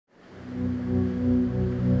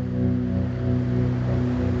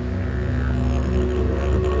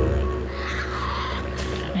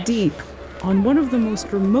deep, on one of the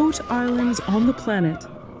most remote islands on the planet,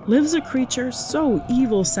 lives a creature so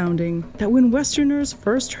evil-sounding that when Westerners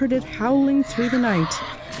first heard it howling through the night,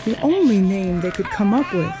 the only name they could come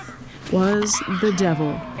up with was the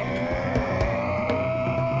devil.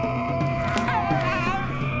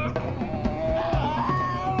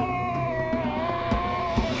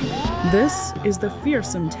 This is the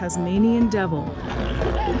fearsome Tasmanian devil.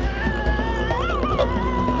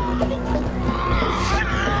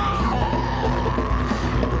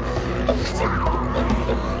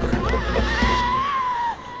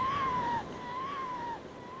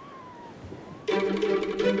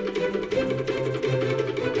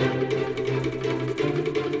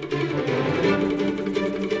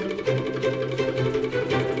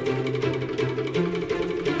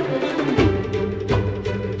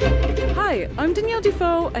 I'm Danielle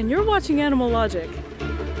Dufault, and you're watching Animalogic.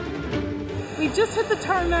 We just hit the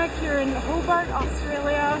tarmac here in Hobart,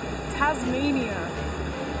 Australia, Tasmania.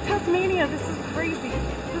 Tasmania, this is crazy.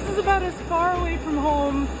 This is about as far away from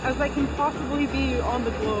home as I can possibly be on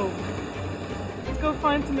the globe. Let's go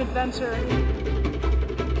find some adventure.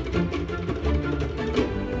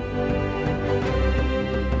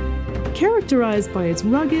 Characterized by its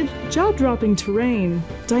rugged, jaw-dropping terrain,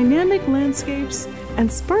 dynamic landscapes, and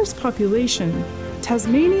sparse population,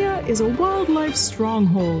 Tasmania is a wildlife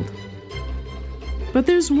stronghold. But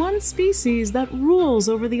there's one species that rules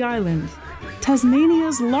over the island,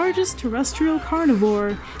 Tasmania's largest terrestrial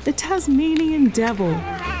carnivore, the Tasmanian devil.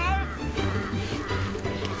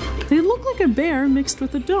 They look like a bear mixed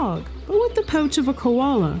with a dog, but with the pouch of a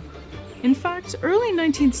koala. In fact, early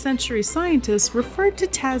 19th century scientists referred to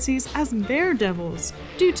Tassies as bear devils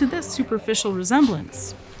due to this superficial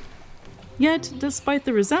resemblance. Yet, despite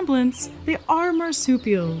the resemblance, they are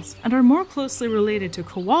marsupials and are more closely related to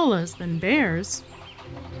koalas than bears.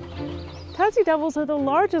 Tassie devils are the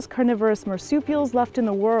largest carnivorous marsupials left in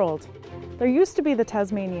the world. There used to be the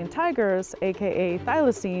Tasmanian tigers, aka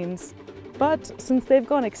thylacines, but since they've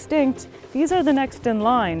gone extinct, these are the next in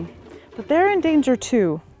line. But they're in danger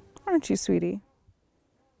too, aren't you, sweetie?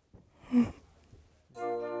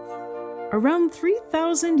 Around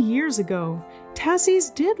 3,000 years ago, Tassies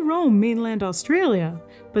did roam mainland Australia,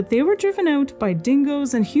 but they were driven out by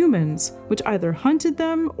dingoes and humans, which either hunted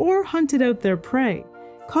them or hunted out their prey,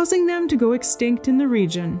 causing them to go extinct in the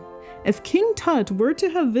region. If King Tut were to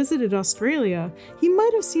have visited Australia, he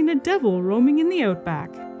might have seen a devil roaming in the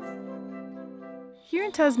outback. Here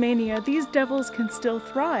in Tasmania, these devils can still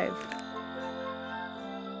thrive.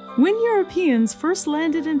 When Europeans first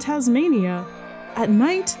landed in Tasmania, at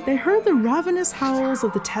night, they heard the ravenous howls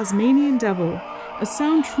of the Tasmanian devil, a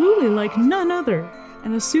sound truly like none other,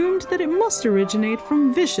 and assumed that it must originate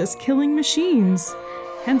from vicious killing machines,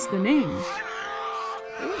 hence the name. Ooh,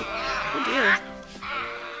 oh dear.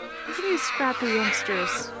 Look at these scrappy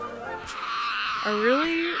youngsters. Are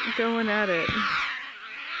really going at it.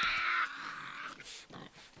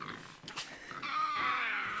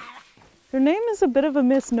 Their name is a bit of a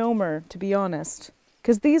misnomer, to be honest,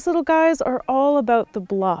 because these little guys are all about the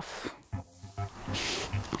bluff.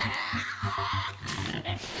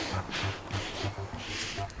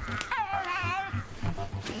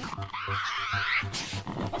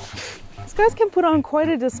 These guys can put on quite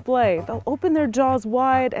a display. They'll open their jaws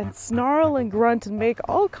wide and snarl and grunt and make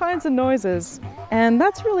all kinds of noises. And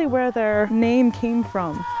that's really where their name came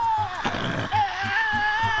from.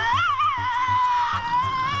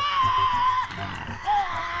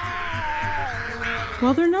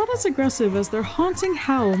 While they're not as aggressive as their haunting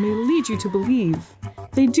howl may lead you to believe,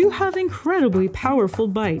 they do have incredibly powerful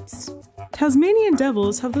bites. Tasmanian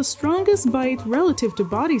devils have the strongest bite relative to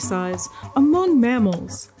body size among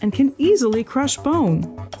mammals and can easily crush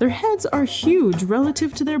bone. Their heads are huge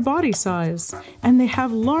relative to their body size, and they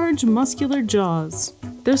have large muscular jaws.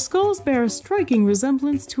 Their skulls bear a striking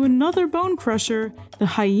resemblance to another bone crusher, the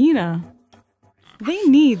hyena. They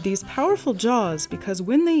need these powerful jaws because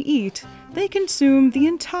when they eat, they consume the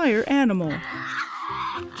entire animal.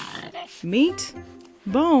 Meat,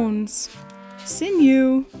 bones,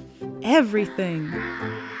 sinew, everything.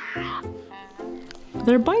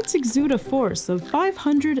 Their bites exude a force of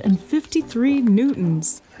 553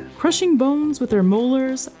 newtons, crushing bones with their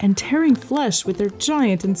molars and tearing flesh with their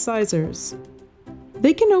giant incisors.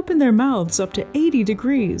 They can open their mouths up to 80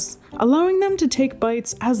 degrees, allowing them to take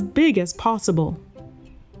bites as big as possible.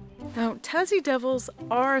 Now, Tassie devils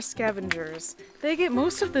are scavengers. They get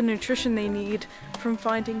most of the nutrition they need from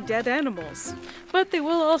finding dead animals, but they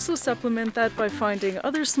will also supplement that by finding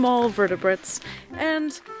other small vertebrates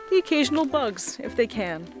and the occasional bugs if they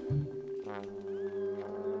can.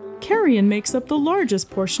 Carrion makes up the largest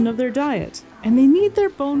portion of their diet, and they need their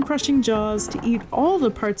bone-crushing jaws to eat all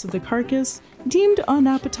the parts of the carcass deemed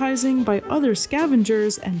unappetizing by other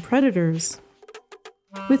scavengers and predators.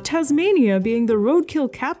 With Tasmania being the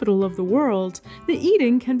roadkill capital of the world, the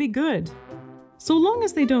eating can be good, so long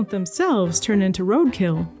as they don't themselves turn into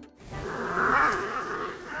roadkill.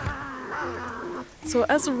 So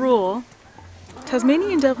as a rule,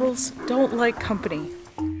 Tasmanian devils don't like company.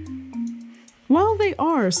 While they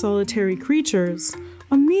are solitary creatures,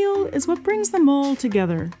 a meal is what brings them all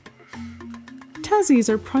together. Tassies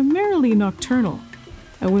are primarily nocturnal,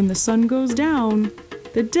 and when the sun goes down,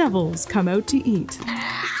 the devils come out to eat.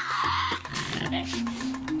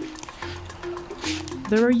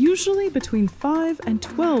 There are usually between 5 and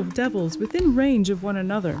 12 devils within range of one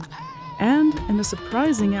another, and in a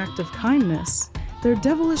surprising act of kindness, their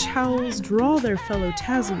devilish howls draw their fellow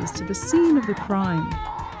Tassies to the scene of the crime.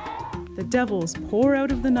 The devils pour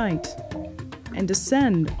out of the night and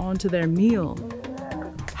descend onto their meal.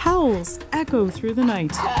 Howls echo through the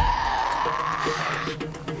night.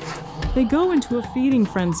 They go into a feeding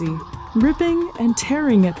frenzy, ripping and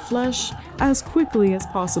tearing at flesh as quickly as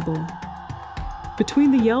possible.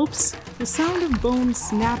 Between the yelps, the sound of bones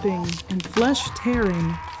snapping and flesh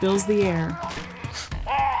tearing fills the air.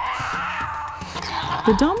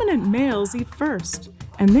 The dominant males eat first,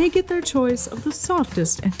 and they get their choice of the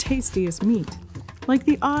softest and tastiest meat, like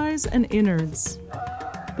the eyes and innards.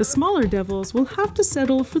 The smaller devils will have to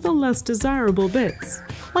settle for the less desirable bits,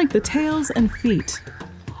 like the tails and feet.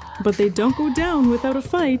 But they don't go down without a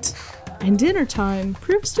fight, and dinner time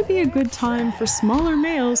proves to be a good time for smaller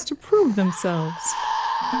males to prove themselves.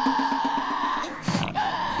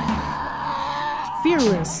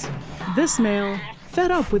 Fearless, this male,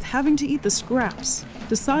 fed up with having to eat the scraps,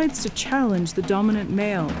 decides to challenge the dominant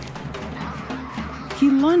male. He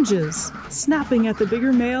lunges, snapping at the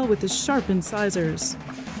bigger male with his sharp incisors.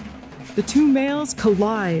 The two males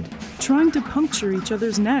collide, trying to puncture each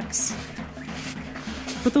other's necks.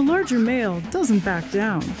 But the larger male doesn't back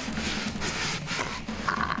down.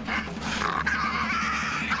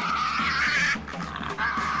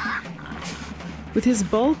 With his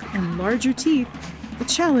bulk and larger teeth, the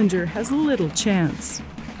challenger has little chance.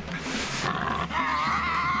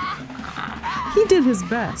 He did his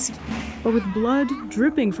best, but with blood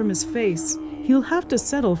dripping from his face, he'll have to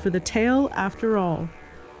settle for the tail after all.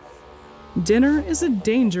 Dinner is a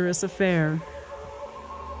dangerous affair.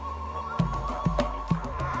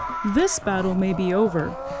 This battle may be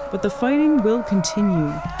over, but the fighting will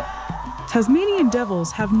continue. Tasmanian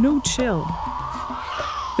devils have no chill.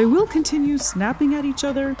 They will continue snapping at each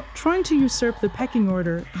other, trying to usurp the pecking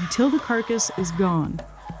order until the carcass is gone.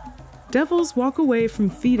 Devils walk away from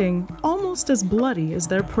feeding almost as bloody as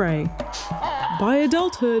their prey. By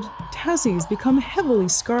adulthood, Tassies become heavily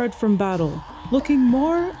scarred from battle, looking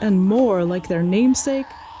more and more like their namesake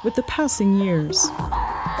with the passing years.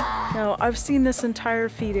 Now, I've seen this entire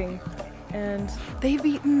feeding, and they've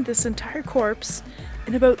eaten this entire corpse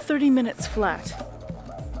in about 30 minutes flat.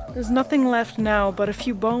 There's nothing left now but a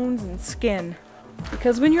few bones and skin.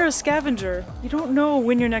 Because when you're a scavenger, you don't know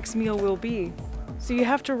when your next meal will be. So you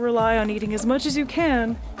have to rely on eating as much as you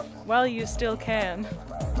can while you still can.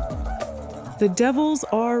 The devils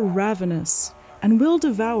are ravenous and will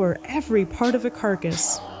devour every part of a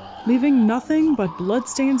carcass, leaving nothing but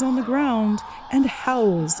bloodstains on the ground and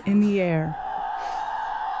howls in the air.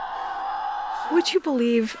 Would you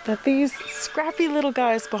believe that these scrappy little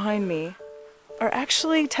guys behind me are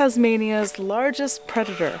actually Tasmania's largest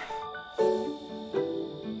predator?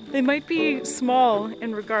 They might be small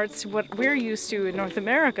in regards to what we're used to in North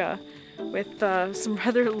America, with some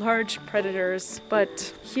rather large predators,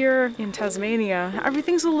 but here in Tasmania,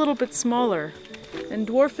 everything's a little bit smaller. And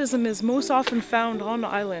dwarfism is most often found on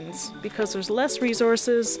islands because there's less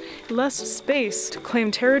resources, less space to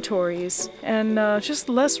claim territories, and just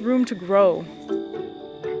less room to grow.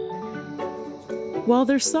 While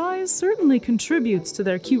their size certainly contributes to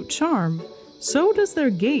their cute charm, so does their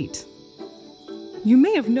gait. You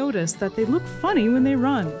may have noticed that they look funny when they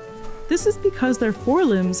run. This is because their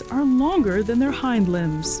forelimbs are longer than their hind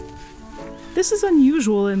limbs. This is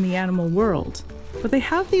unusual in the animal world, but they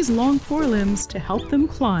have these long forelimbs to help them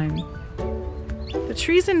climb. The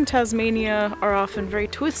trees in Tasmania are often very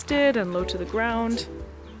twisted and low to the ground.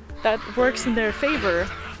 That works in their favor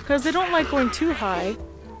because they don't like going too high.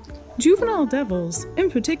 Juvenile devils,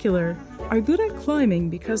 in particular, are good at climbing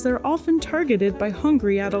because they're often targeted by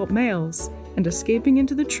hungry adult males, and escaping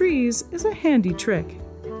into the trees is a handy trick.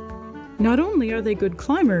 Not only are they good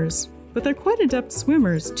climbers, but they're quite adept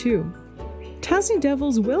swimmers too. Tassie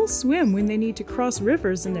devils will swim when they need to cross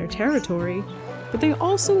rivers in their territory, but they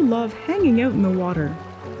also love hanging out in the water.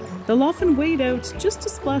 They'll often wade out just to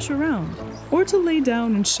splash around, or to lay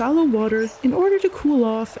down in shallow water in order to cool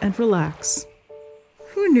off and relax.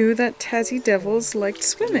 Who knew that Tassie devils liked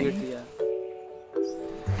swimming?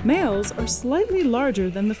 Males are slightly larger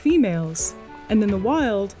than the females, and in the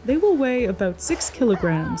wild, they will weigh about 6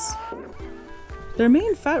 kilograms. Their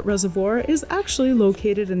main fat reservoir is actually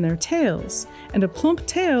located in their tails, and a plump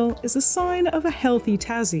tail is a sign of a healthy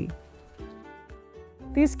Tassie.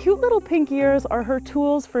 These cute little pink ears are her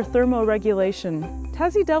tools for thermoregulation.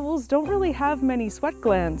 Tassie devils don't really have many sweat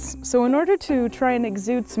glands, so in order to try and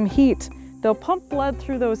exude some heat, they'll pump blood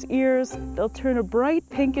through those ears, they'll turn a bright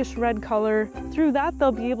pinkish red color. Through that,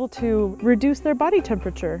 they'll be able to reduce their body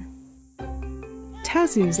temperature.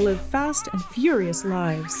 Tassies live fast and furious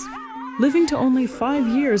lives. Living to only 5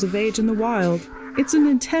 years of age in the wild, it's an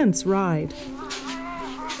intense ride.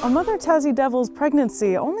 A mother Tassie devil's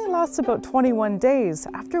pregnancy only lasts about 21 days,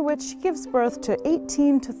 after which she gives birth to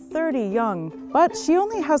 18 to 30 young. But she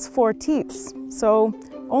only has 4 teats, so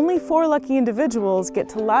only 4 lucky individuals get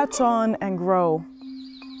to latch on and grow.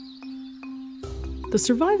 The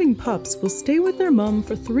surviving pups will stay with their mum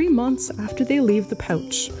for 3 months after they leave the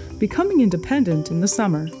pouch, becoming independent in the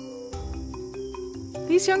summer.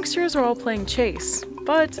 These youngsters are all playing chase,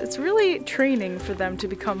 but it's really training for them to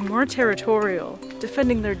become more territorial,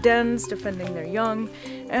 defending their dens, defending their young,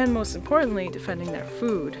 and most importantly, defending their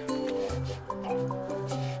food.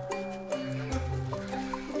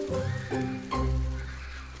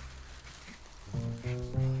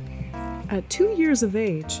 At 2 years of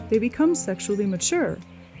age, they become sexually mature,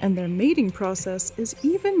 and their mating process is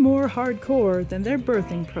even more hardcore than their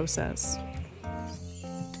birthing process.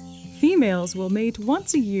 Females will mate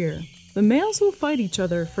once a year. The males will fight each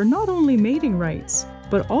other for not only mating rights,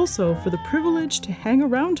 but also for the privilege to hang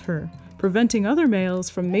around her, preventing other males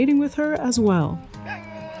from mating with her as well.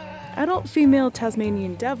 Adult female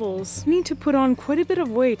Tasmanian devils need to put on quite a bit of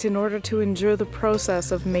weight in order to endure the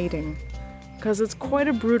process of mating, because it's quite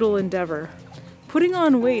a brutal endeavor. Putting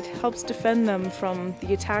on weight helps defend them from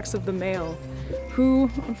the attacks of the male, who,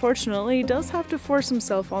 unfortunately, does have to force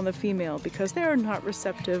himself on the female because they are not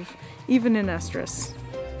receptive, even in estrus.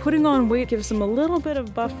 Putting on weight gives them a little bit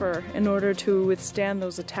of buffer in order to withstand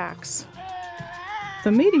those attacks.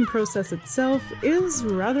 The mating process itself is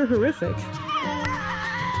rather horrific.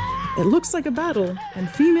 It looks like a battle, and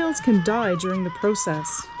females can die during the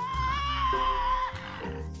process.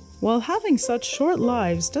 While having such short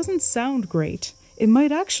lives doesn't sound great, it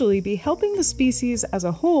might actually be helping the species as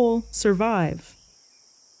a whole survive.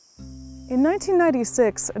 In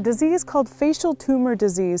 1996, a disease called facial tumor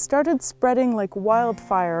disease started spreading like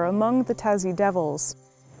wildfire among the Tassie devils.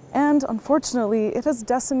 And unfortunately, it has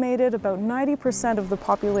decimated about 90% of the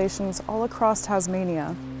populations all across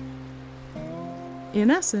Tasmania.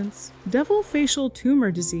 In essence, devil facial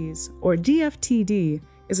tumor disease, or DFTD,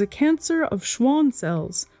 is a cancer of Schwann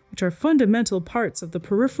cells, which are fundamental parts of the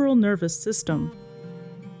peripheral nervous system.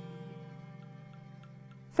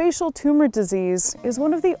 Facial tumor disease is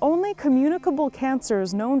one of the only communicable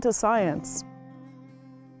cancers known to science.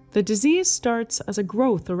 The disease starts as a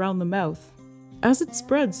growth around the mouth. As it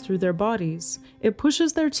spreads through their bodies, it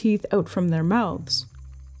pushes their teeth out from their mouths,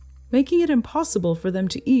 making it impossible for them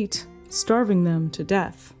to eat, starving them to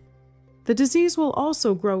death. The disease will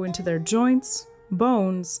also grow into their joints,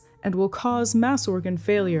 bones, and will cause mass organ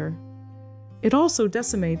failure. It also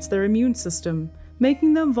decimates their immune system,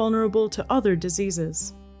 making them vulnerable to other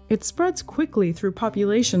diseases. It spreads quickly through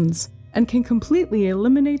populations and can completely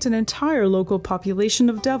eliminate an entire local population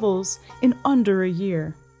of devils in under a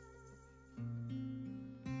year.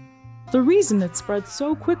 The reason it spreads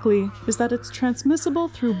so quickly is that it's transmissible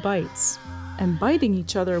through bites, and biting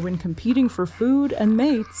each other when competing for food and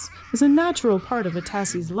mates is a natural part of a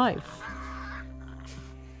Tassie's life.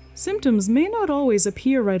 Symptoms may not always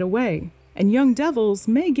appear right away, and young devils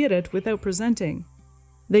may get it without presenting.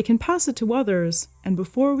 They can pass it to others, and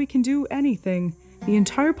before we can do anything, the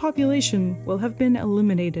entire population will have been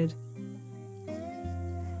eliminated.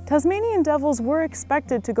 Tasmanian devils were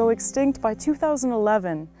expected to go extinct by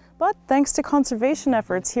 2011, but thanks to conservation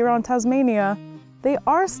efforts here on Tasmania, they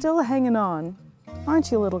are still hanging on. Aren't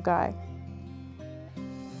you, little guy?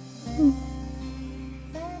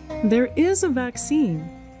 There is a vaccine,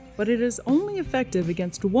 but it is only effective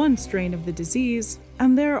against one strain of the disease,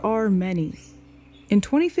 and there are many. In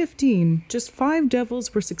 2015, just 5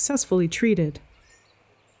 devils were successfully treated.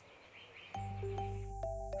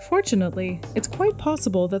 Fortunately, it's quite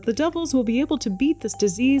possible that the devils will be able to beat this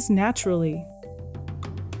disease naturally.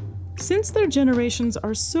 Since their generations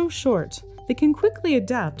are so short, they can quickly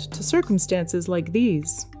adapt to circumstances like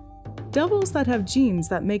these. Devils that have genes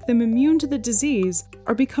that make them immune to the disease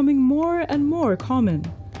are becoming more and more common.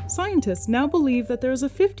 Scientists now believe that there is a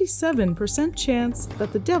 57% chance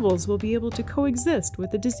that the devils will be able to coexist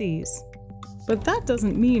with the disease. But that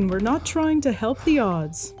doesn't mean we're not trying to help the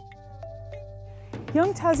odds.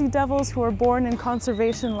 Young Tassie devils who are born in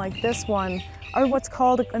conservation like this one are what's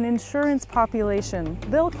called an insurance population.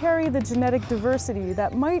 They'll carry the genetic diversity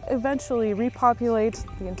that might eventually repopulate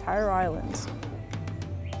the entire island.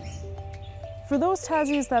 For those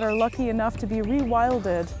Tassies that are lucky enough to be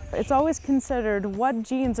rewilded, it's always considered what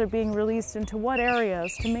genes are being released into what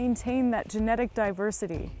areas to maintain that genetic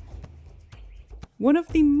diversity. One of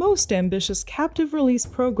the most ambitious captive release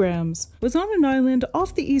programs was on an island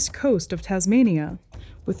off the east coast of Tasmania.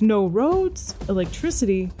 With no roads,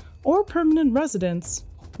 electricity, or permanent residents,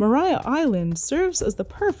 Maria Island serves as the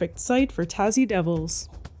perfect site for Tassie devils.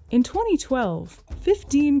 In 2012,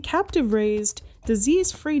 15 captive-raised,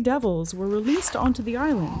 disease-free devils were released onto the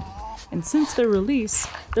island, and since their release,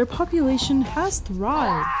 their population has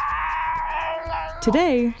thrived.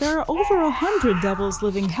 Today, there are over 100 devils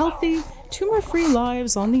living healthy, tumor-free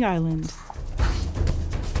lives on the island.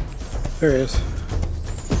 There he is.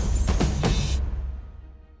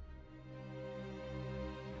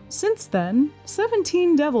 Since then,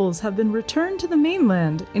 17 devils have been returned to the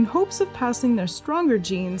mainland in hopes of passing their stronger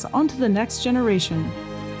genes onto the next generation.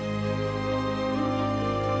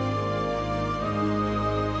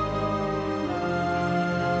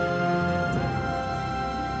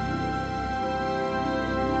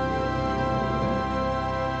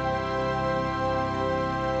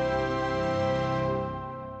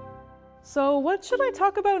 So what should I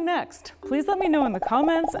talk about next? Please let me know in the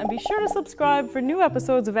comments and be sure to subscribe for new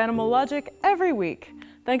episodes of Animalogic every week.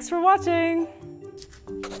 Thanks for watching!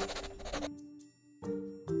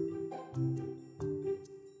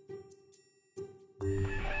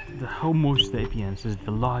 The Homo sapiens is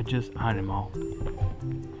the largest animal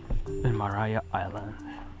in Maria Island.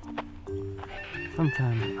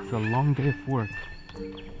 Sometimes after a long day of work,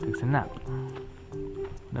 takes a nap on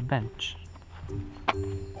a bench.